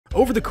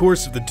Over the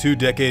course of the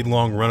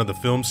 2-decade-long run of the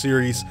film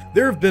series,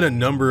 there have been a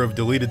number of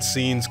deleted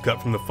scenes cut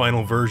from the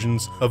final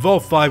versions of all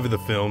 5 of the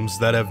films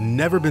that have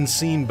never been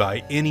seen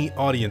by any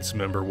audience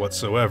member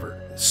whatsoever.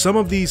 Some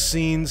of these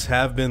scenes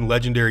have been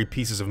legendary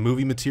pieces of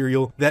movie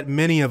material that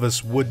many of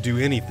us would do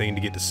anything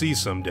to get to see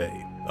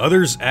someday.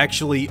 Others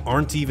actually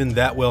aren't even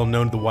that well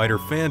known to the wider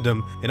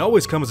fandom and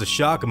always come as a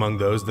shock among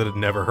those that had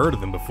never heard of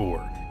them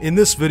before. In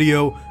this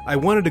video, I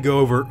wanted to go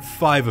over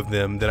 5 of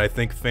them that I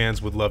think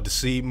fans would love to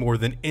see more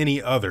than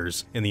any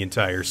others in the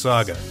entire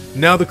saga.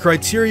 Now, the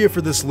criteria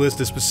for this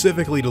list is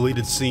specifically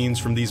deleted scenes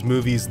from these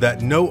movies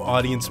that no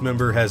audience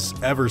member has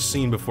ever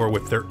seen before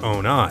with their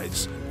own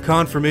eyes.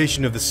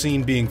 Confirmation of the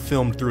scene being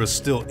filmed through a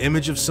still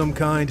image of some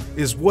kind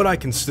is what I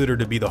consider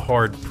to be the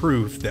hard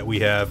proof that we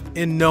have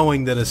in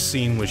knowing that a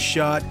scene was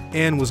shot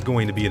and was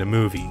going to be in a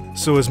movie.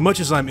 So as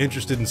much as I'm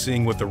interested in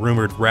seeing what the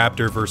rumored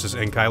Raptor versus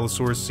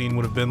Ankylosaurus scene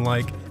would have been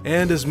like,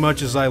 and as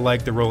much as I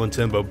like the Roland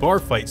Tembo bar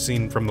fight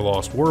scene from The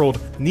Lost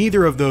World,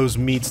 neither of those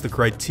meets the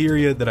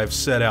criteria that I've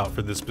set out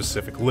for this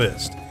specific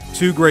list.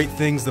 2 great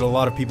things that a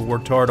lot of people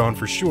worked hard on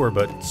for sure,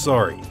 but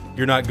sorry,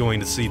 you're not going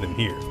to see them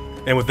here.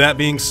 And with that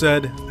being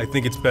said, I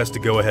think it's best to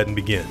go ahead and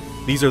begin.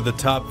 These are the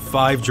top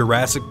 5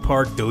 Jurassic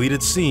Park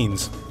deleted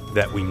scenes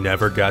that we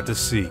never got to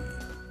see.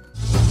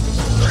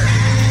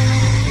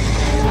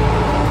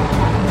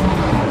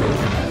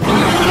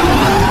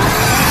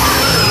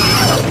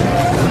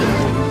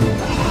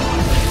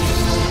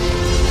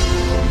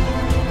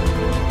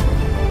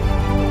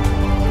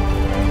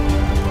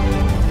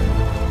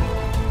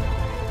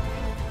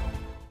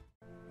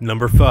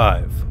 Number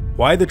 5.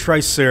 Why the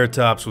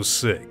Triceratops was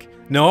sick.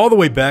 Now, all the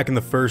way back in the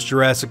first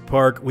Jurassic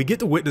Park, we get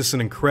to witness an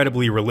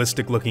incredibly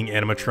realistic-looking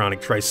animatronic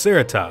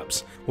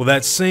Triceratops. Well,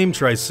 that same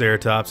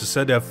Triceratops is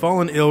said to have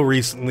fallen ill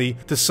recently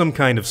to some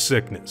kind of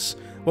sickness.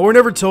 While we're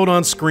never told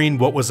on screen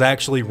what was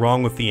actually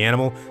wrong with the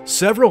animal,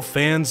 several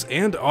fans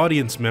and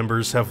audience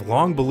members have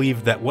long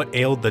believed that what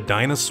ailed the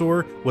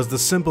dinosaur was the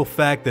simple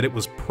fact that it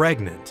was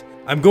pregnant.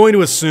 I'm going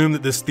to assume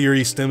that this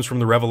theory stems from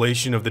the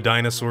revelation of the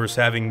dinosaurs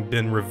having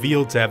been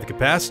revealed to have the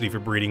capacity for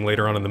breeding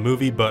later on in the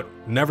movie, but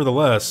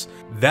nevertheless,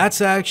 that's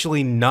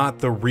actually not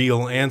the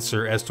real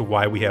answer as to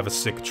why we have a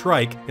sick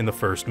trike in the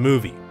first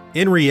movie.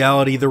 In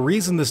reality, the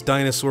reason this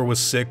dinosaur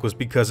was sick was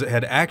because it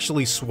had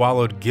actually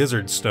swallowed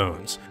gizzard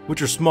stones,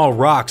 which are small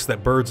rocks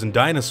that birds and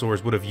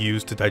dinosaurs would have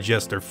used to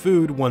digest their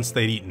food once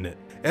they'd eaten it.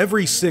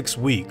 Every 6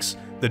 weeks,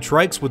 the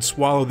trikes would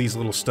swallow these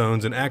little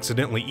stones and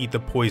accidentally eat the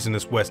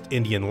poisonous West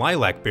Indian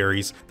lilac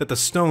berries that the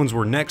stones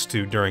were next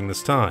to during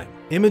this time.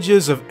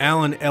 Images of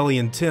Alan, Ellie,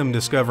 and Tim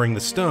discovering the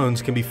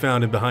stones can be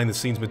found in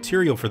behind-the-scenes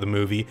material for the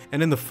movie,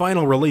 and in the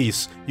final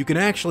release, you can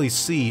actually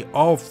see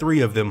all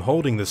 3 of them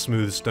holding the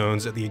smooth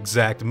stones at the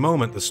exact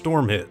moment the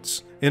storm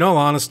hits. In all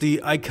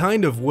honesty, I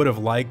kind of would have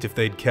liked if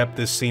they'd kept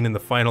this scene in the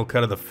final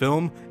cut of the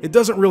film. It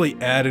doesn't really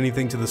add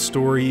anything to the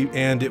story,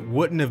 and it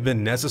wouldn't have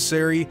been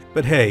necessary,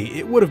 but hey,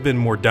 it would have been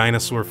more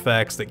dinosaur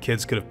facts that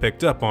kids could have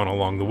picked up on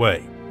along the way,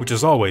 which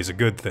is always a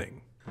good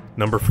thing.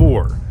 Number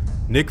 4.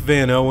 Nick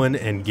Van Owen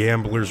and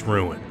Gambler's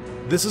Ruin.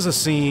 This is a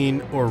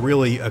scene, or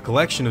really a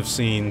collection of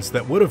scenes,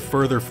 that would have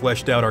further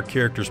fleshed out our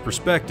characters'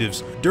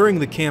 perspectives during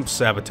the camp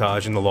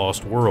sabotage in The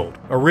Lost World.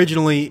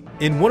 Originally,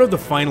 in one of the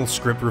final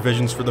script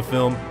revisions for the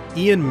film,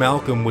 Ian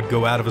Malcolm would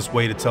go out of his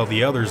way to tell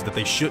the others that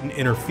they shouldn't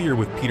interfere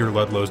with Peter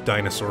Ludlow's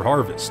dinosaur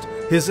harvest.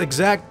 His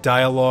exact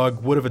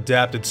dialogue would have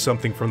adapted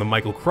something from the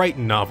Michael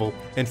Crichton novel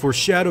and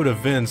foreshadowed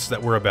events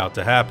that were about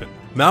to happen.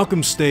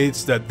 Malcolm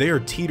states that they are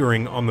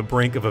teetering on the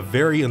brink of a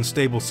very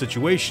unstable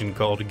situation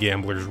called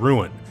Gambler's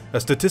Ruin,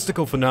 a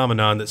statistical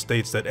phenomenon that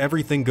states that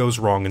everything goes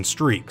wrong in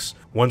streaks.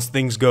 Once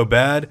things go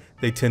bad,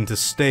 they tend to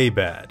stay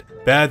bad.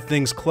 Bad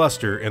things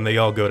cluster and they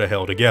all go to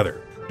hell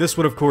together. This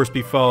would of course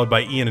be followed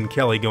by Ian and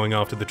Kelly going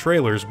off to the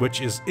trailers,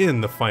 which is in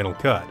the final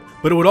cut.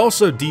 But it would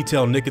also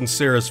detail Nick and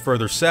Sarah's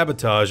further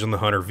sabotage on the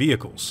Hunter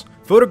vehicles.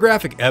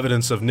 Photographic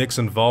evidence of Nick's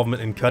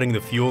involvement in cutting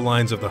the fuel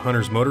lines of the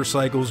Hunter's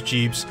motorcycles,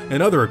 jeeps,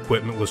 and other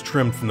equipment was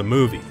trimmed from the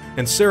movie,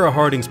 and Sarah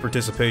Harding's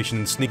participation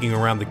in sneaking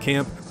around the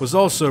camp was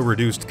also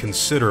reduced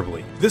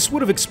considerably. This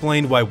would have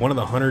explained why one of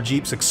the Hunter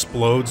jeeps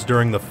explodes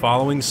during the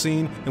following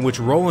scene, in which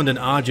Roland and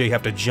Ajay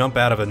have to jump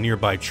out of a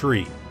nearby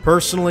tree.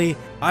 Personally,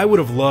 I would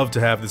have loved to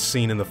have this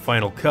scene in the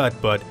final cut,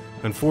 but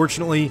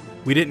unfortunately,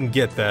 we didn't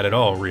get that at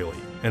all really,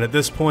 and at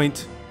this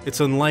point, it's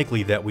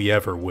unlikely that we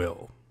ever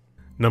will.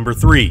 Number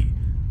 3.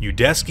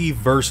 Udesky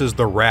versus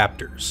the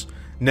Raptors.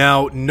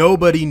 Now,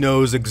 nobody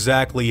knows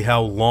exactly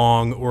how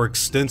long or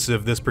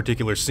extensive this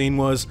particular scene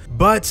was,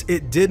 but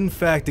it did in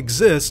fact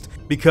exist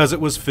because it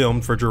was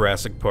filmed for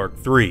Jurassic Park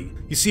 3.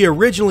 You see,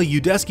 originally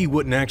Udesky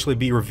wouldn't actually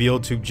be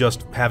revealed to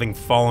just having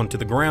fallen to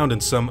the ground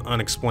in some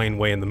unexplained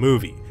way in the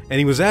movie, and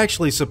he was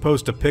actually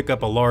supposed to pick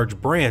up a large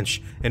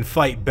branch and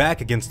fight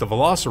back against the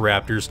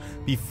Velociraptors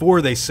before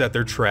they set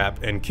their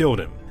trap and killed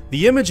him.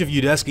 The image of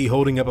Udesky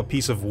holding up a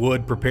piece of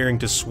wood preparing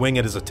to swing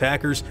at his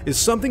attackers is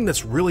something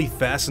that's really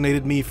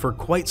fascinated me for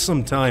quite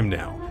some time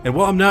now. And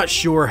while I'm not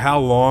sure how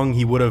long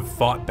he would have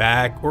fought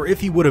back or if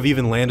he would have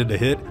even landed a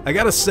hit, I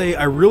gotta say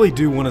I really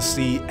do want to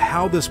see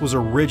how this was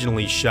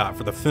originally shot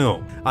for the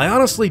film. I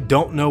honestly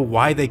don't know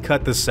why they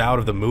cut this out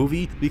of the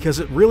movie because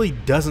it really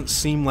doesn't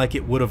seem like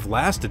it would have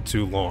lasted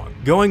too long.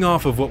 Going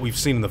off of what we've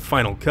seen in the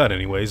final cut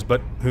anyways,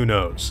 but who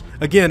knows.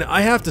 Again,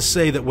 I have to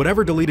say that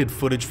whatever deleted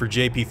footage for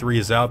JP3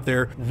 is out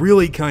there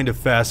really kind of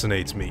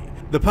fascinates me.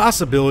 The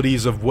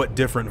possibilities of what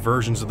different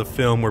versions of the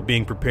film were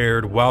being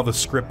prepared while the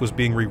script was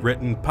being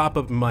rewritten pop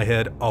up in my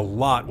head a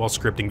lot while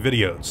scripting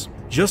videos.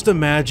 Just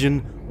imagine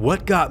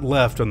what got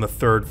left on the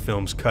third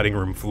film's cutting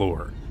room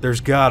floor.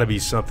 There's gotta be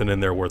something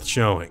in there worth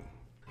showing.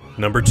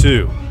 Number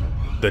 2.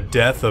 The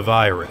Death of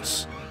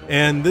Iris.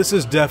 And this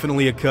is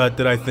definitely a cut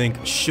that I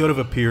think should have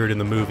appeared in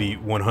the movie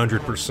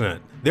 100%.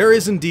 There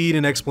is indeed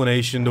an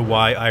explanation to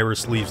why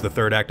Iris leaves the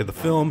third act of the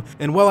film,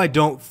 and while I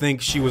don't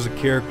think she was a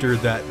character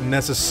that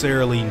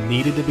necessarily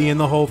needed to be in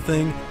the whole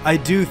thing, I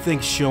do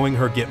think showing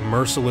her get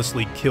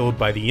mercilessly killed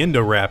by the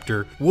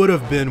Indoraptor would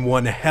have been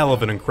one hell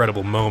of an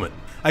incredible moment.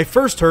 I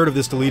first heard of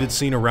this deleted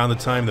scene around the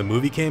time the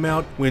movie came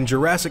out when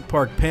Jurassic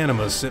Park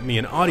Panama sent me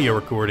an audio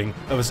recording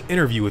of his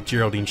interview with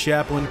Geraldine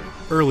Chaplin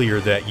earlier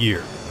that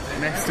year.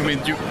 Nice to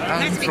meet you.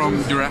 I'm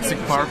from Jurassic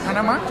Park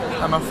Panama.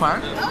 I'm a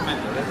fan.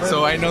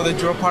 So I know that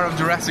you're part of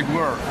Jurassic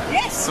World.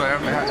 Yes. So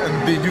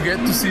did you get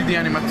to see the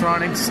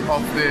animatronics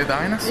of the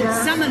dinosaur?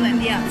 Some of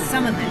them, yeah,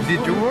 some of them.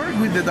 Did you work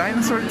with the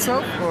dinosaur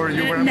itself, or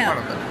you weren't No, part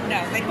of that?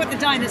 no, they put the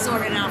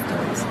dinosaur in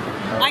afterwards.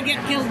 I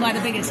get killed by the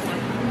biggest one.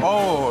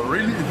 Oh,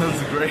 really?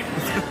 That's great.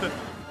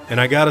 And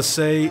I gotta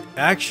say,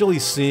 actually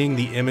seeing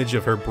the image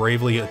of her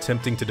bravely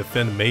attempting to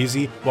defend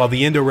Maisie while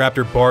the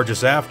Indoraptor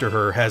barges after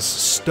her has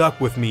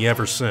stuck with me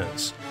ever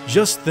since.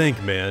 Just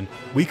think, man,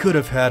 we could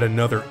have had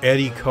another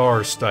Eddie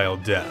Carr-style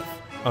death.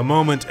 A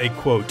moment a,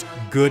 quote,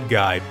 good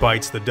guy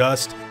bites the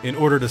dust in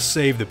order to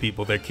save the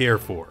people they care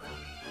for.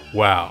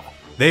 Wow.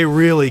 They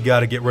really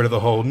gotta get rid of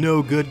the whole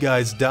no good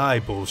guys die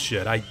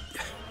bullshit. I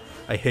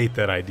hate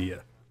that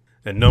idea.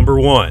 And number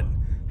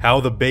 1,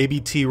 how the baby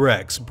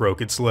T-Rex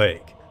broke its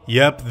leg.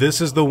 Yep,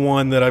 this is the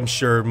one that I'm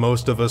sure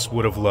most of us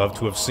would have loved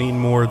to have seen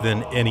more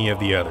than any of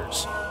the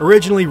others.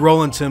 Originally,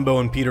 Roland Timbo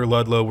and Peter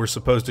Ludlow were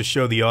supposed to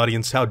show the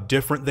audience how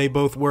different they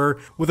both were,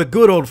 with a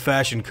good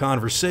old-fashioned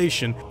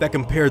conversation that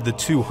compared the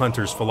two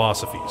hunters'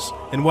 philosophies.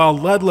 And while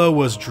Ludlow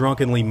was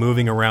drunkenly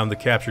moving around the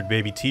captured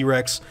baby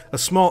T-Rex, a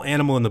small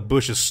animal in the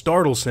bushes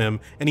startles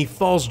him, and he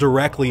falls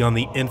directly on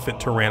the infant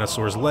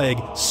Tyrannosaur's leg,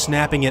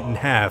 snapping it in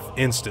half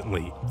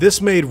instantly.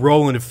 This made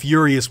Roland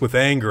furious with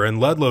anger, and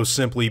Ludlow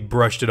simply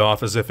brushed it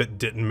off as if it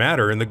didn't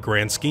matter in the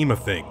grand scheme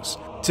of things.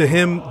 To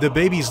him, the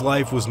baby's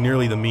life was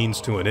nearly the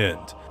means to an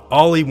end.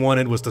 All he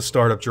wanted was to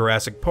start up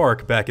Jurassic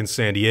Park back in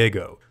San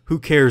Diego. Who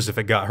cares if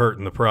it got hurt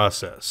in the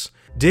process?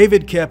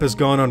 David Koepp has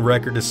gone on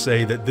record to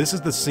say that this is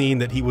the scene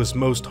that he was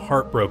most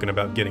heartbroken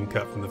about getting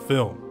cut from the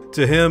film.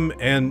 To him,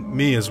 and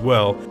me as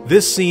well,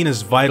 this scene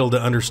is vital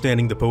to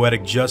understanding the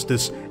poetic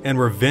justice and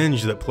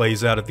revenge that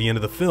plays out at the end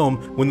of the film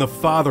when the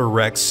father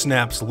Rex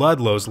snaps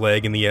Ludlow's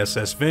leg in the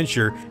SS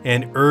Venture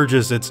and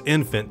urges its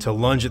infant to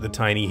lunge at the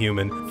tiny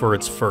human for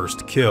its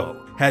first kill.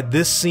 Had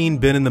this scene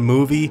been in the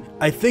movie,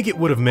 I think it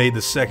would have made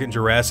the second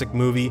Jurassic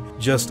movie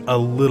just a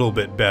little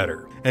bit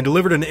better, and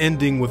delivered an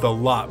ending with a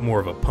lot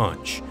more of a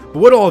punch. But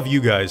what do all of you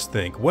guys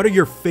think? What are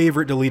your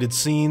favorite deleted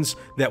scenes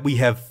that we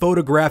have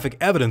photographic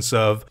evidence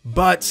of,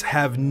 but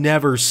have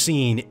never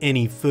seen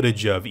any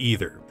footage of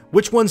either?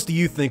 Which ones do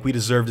you think we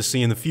deserve to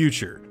see in the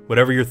future?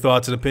 Whatever your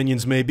thoughts and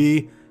opinions may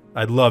be,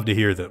 I'd love to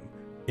hear them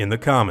in the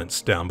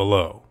comments down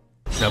below.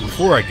 Now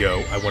before I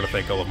go, I want to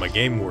thank all of my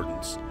game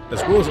wardens,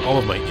 as well as all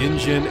of my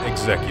InGen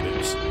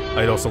executives.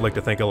 I'd also like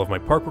to thank all of my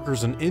park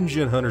workers and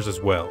InGen hunters as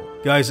well.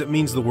 Guys, it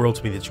means the world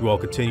to me that you all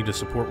continue to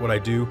support what I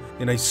do,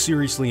 and I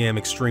seriously am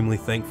extremely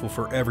thankful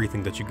for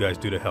everything that you guys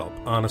do to help.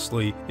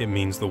 Honestly, it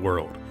means the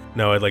world.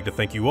 Now I'd like to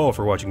thank you all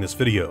for watching this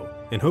video,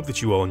 and hope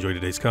that you all enjoyed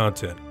today's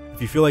content.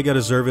 If you feel like I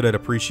deserve it, I'd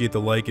appreciate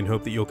the like and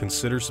hope that you'll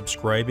consider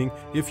subscribing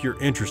if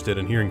you're interested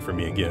in hearing from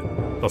me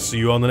again. I'll see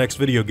you all in the next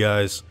video,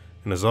 guys,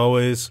 and as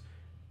always,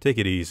 take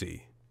it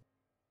easy.